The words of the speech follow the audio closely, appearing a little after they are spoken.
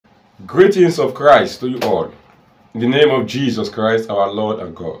Greetings of Christ to you all. In the name of Jesus Christ, our Lord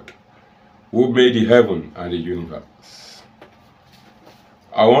and God, who made the heaven and the universe.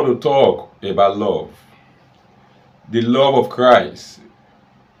 I want to talk about love. The love of Christ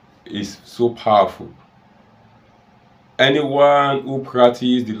is so powerful. Anyone who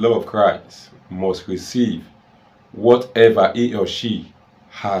practices the love of Christ must receive whatever he or she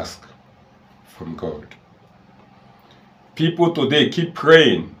asks from God. People today keep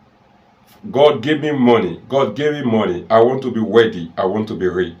praying, God give me money, God give me money, I want to be wealthy, I want to be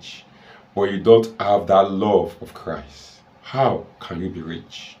rich. But you don't have that love of Christ. How can you be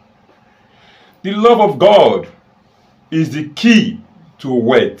rich? The love of God is the key to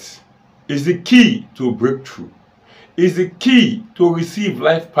wealth, is the key to breakthrough, is the key to receive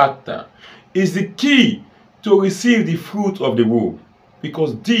life partner, is the key to receive the fruit of the womb.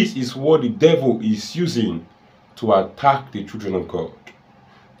 Because this is what the devil is using to attack the children of God.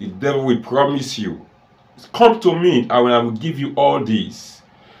 The devil will promise you, come to me and I will give you all this.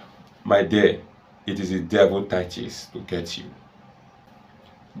 My dear, it is the devil tactics to get you.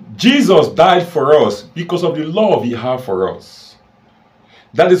 Jesus died for us because of the love he had for us.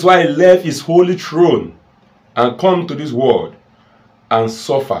 That is why he left his holy throne and come to this world and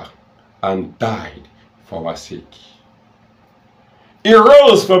suffer and died for our sake. He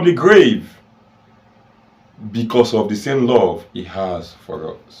rose from the grave because of the same love he has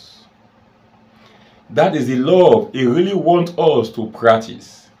for us. That is the love he really wants us to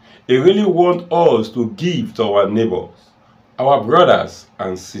practice. He really wants us to give to our neighbors, our brothers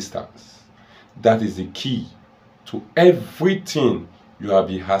and sisters. That is the key to everything you have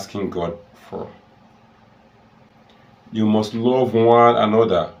been asking God for. You must love one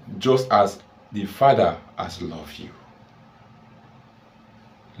another just as the Father has loved you.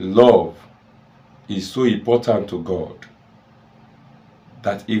 Love is so important to God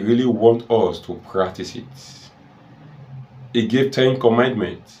that he really wants us to practice it. He gave 10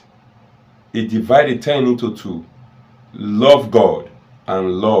 commandments. He divided 10 into 2. Love God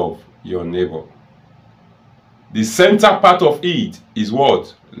and love your neighbor. The center part of it is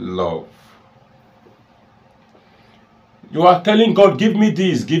what? Love. You are telling God, give me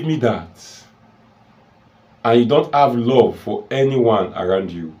this, give me that. And you don't have love for anyone around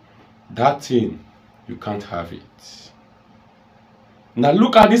you. That thing, you can't have it. Now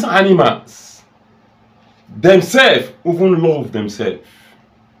look at these animals. Themselves even love themselves.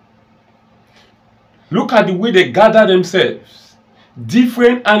 Look at the way they gather themselves.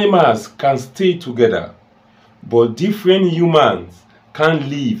 Different animals can stay together, but different humans can't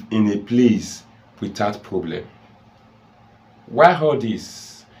live in a place without problem. Why all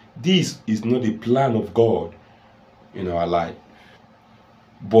this? This is not the plan of God in our life.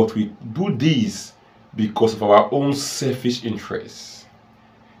 But we do this because of our own selfish interests.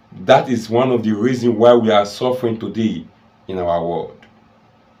 That is one of the reasons why we are suffering today in our world.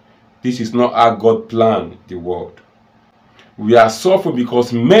 This is not how God planned the world. We are suffering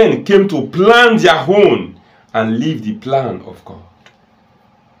because men came to plan their own and leave the plan of God.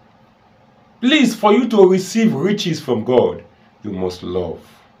 Please, for you to receive riches from God, you must love.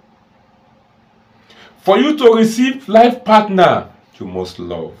 For you to receive life partner, you must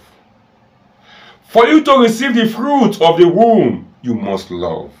love. For you to receive the fruit of the womb, you must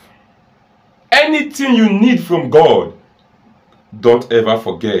love. Anything you need from God, don't ever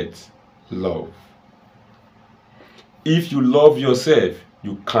forget love. If you love yourself,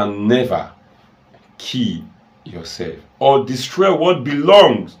 you can never kill yourself or destroy what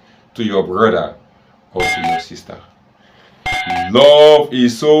belongs to your brother or to your sister. Love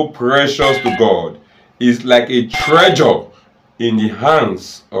is so precious to God. It's like a treasure in the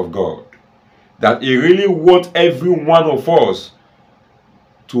hands of God, that he really wants every one of us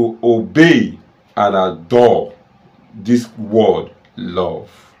to obey and adore this word, love.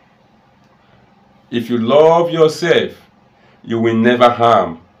 If you love yourself, you will never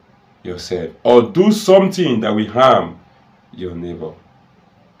harm yourself or do something that will harm your neighbor.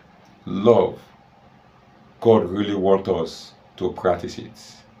 Love, God really wants us to practice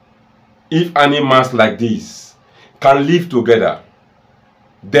it. If animals like this can live together,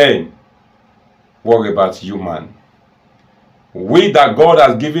 then what about human? We that God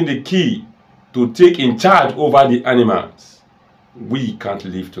has given the key to take in charge over the animals, we can't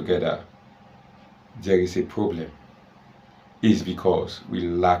live together. There is a problem. It's because we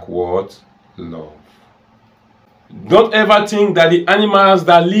lack what? Love. Don't ever think that the animals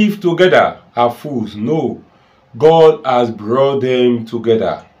that live together are fools. No. God has brought them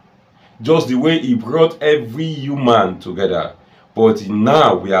together, just the way he brought every human together. But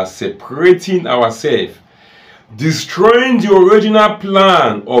now we are separating ourselves. destroying the original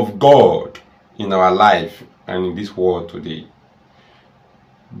plan of God in our life and in this world today.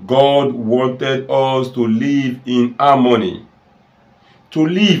 God wanted us to live in harmony, to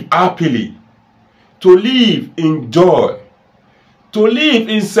live happily, to live in joy, to live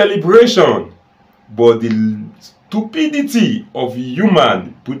in celebration. But the stupidity of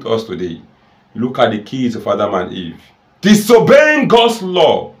human put us today. Look at the kids of Adam and Eve, disobeying God's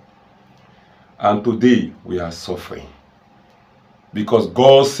law. And today we are suffering because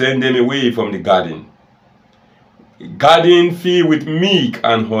God sent them away from the garden. Garden filled with milk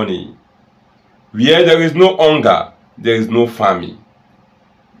and honey, where there is no hunger, there is no famine,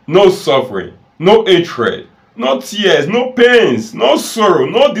 no suffering, no hatred, no tears, no pains, no sorrow,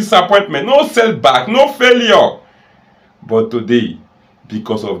 no disappointment, no setback, no failure. But today,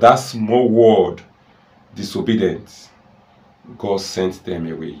 because of that small word, disobedience, God sent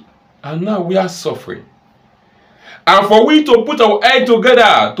them away. And now we are suffering. And for we to put our head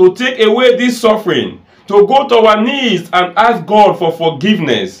together to take away this suffering, to go to our knees and ask God for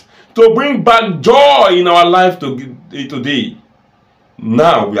forgiveness, to bring back joy in our life today,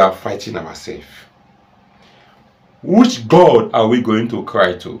 now we are fighting ourselves. Which God are we going to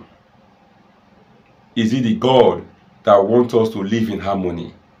cry to? Is it the God that wants us to live in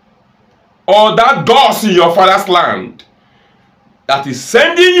harmony? Or that God in your father's land that is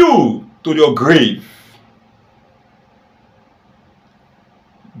sending you to your grave?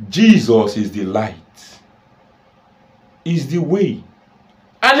 Jesus is the light, is the way,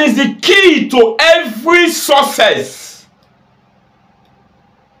 and is the key to every success.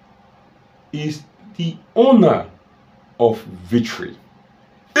 Is the owner of victory.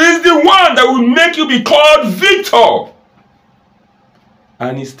 Is the one that will make you be called victor.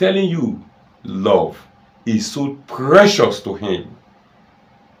 And he's telling you love is so precious to him.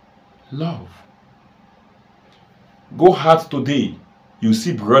 Love. Go out today. You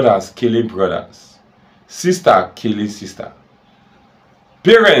see brothers killing brothers, sister killing sister,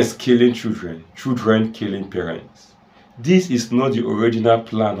 parents killing children, children killing parents. This is not the original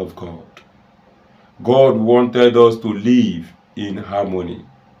plan of God. God wanted us to live in harmony.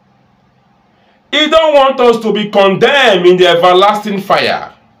 He don't want us to be condemned in the everlasting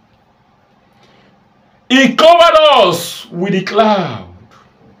fire. He covered us with the cloud,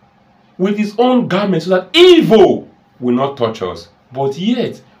 with his own garment, so that evil will not touch us. But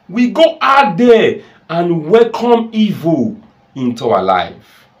yet, we go out there and welcome evil into our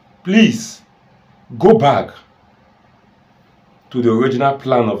life. Please, go back to the original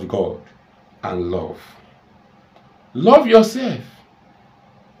plan of God and love. Love yourself.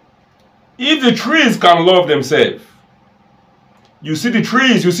 If the trees can love themselves, you see the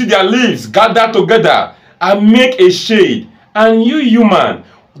trees, you see their leaves gather together and make a shade. And you human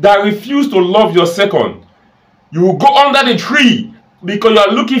that refuse to love your second, you will go under the tree because you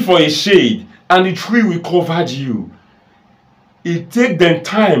are looking for a shade, and the tree will cover you. It takes them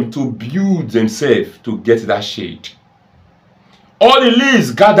time to build themselves to get that shade. All the leaves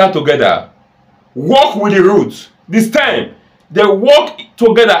gather together, walk with the roots. This time, they walk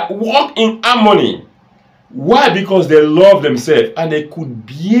together, walk in harmony. Why? Because they love themselves and they could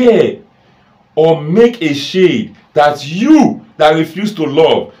bear or make a shade that you that refuse to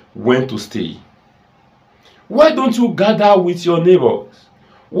love went to stay. Why don't you gather with your neighbors?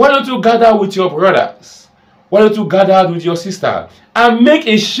 Why don't you gather with your brothers? Why don't you gather with your sister and make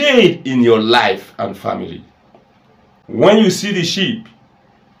a shade in your life and family? When you see the sheep,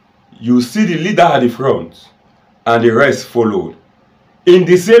 you see the leader at the front and the rest followed. In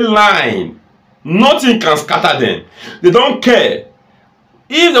the same line, nothing can scatter them. They don't care.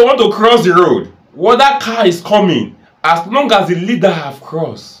 If they want to cross the road, what that car is coming, as long as the leader have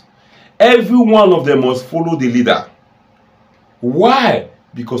crossed, every one of them must follow the leader. Why?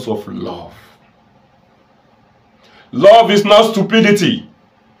 Because of love. Love is not stupidity.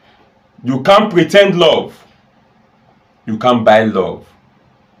 You can't pretend love. You can't buy love.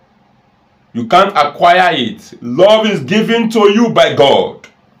 You can't acquire it. Love is given to you by God.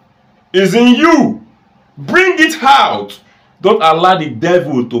 It's in you. Bring it out. Don't allow the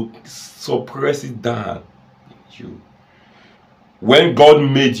devil to suppress it down in you. When God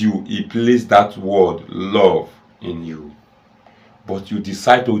made you, he placed that word, love, in you. But you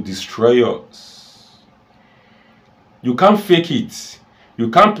decide to destroy us. You can't fake it. You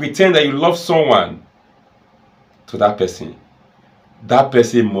can't pretend that you love someone to that person. That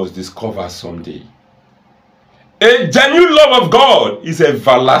person must discover someday. A genuine love of God is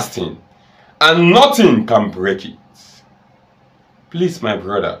everlasting, and nothing can break it. Please, my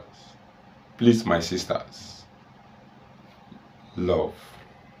brothers, please, my sisters, love.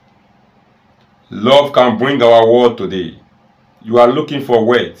 Love can bring our world today. You are looking for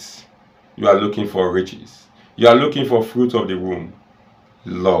wealth. You are looking for riches. You are looking for fruit of the womb.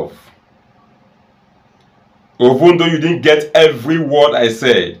 Love. Even though you didn't get every word I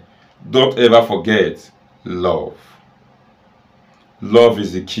said, don't ever forget love. Love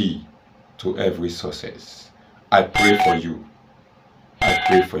is the key to every success. I pray for you. I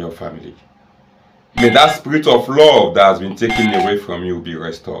pray for your family. May that spirit of love that has been taken away from you be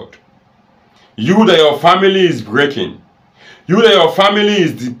restored. You that your family is breaking. You that your family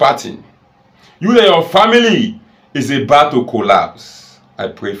is departing. You that your family is about to collapse. I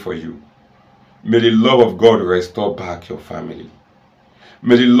pray for you. May the love of God restore back your family.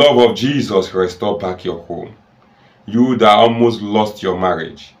 May the love of Jesus restore back your home. You that almost lost your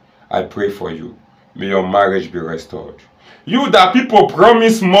marriage, I pray for you. May your marriage be restored. You that people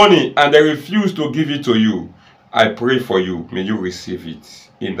promise money and they refuse to give it to you, I pray for you. May you receive it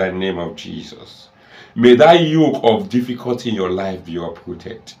in the name of Jesus. May that yoke of difficulty in your life be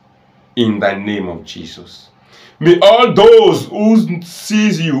uprooted in the name of Jesus. May all those who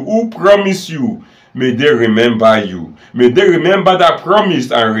sees you, who promise you, may they remember you. May they remember that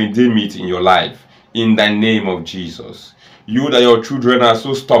promise and redeem it in your life in the name of Jesus. You that your children are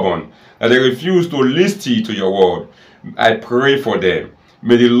so stubborn that they refuse to listen to your word, I pray for them.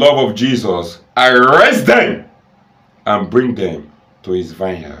 May the love of Jesus arrest them and bring them to his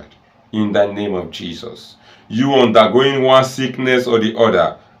vineyard in the name of Jesus. You undergoing one sickness or the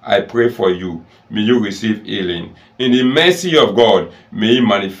other, I pray for you. May you receive healing. In the mercy of God, may it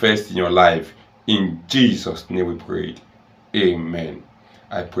manifest in your life. In Jesus' name we pray. Amen.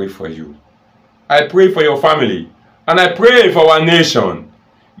 I pray for you. I pray for your family. And I pray for our nation.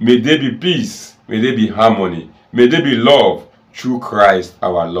 May there be peace. May there be harmony. May there be love through Christ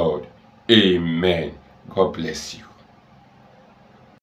our Lord. Amen. God bless you.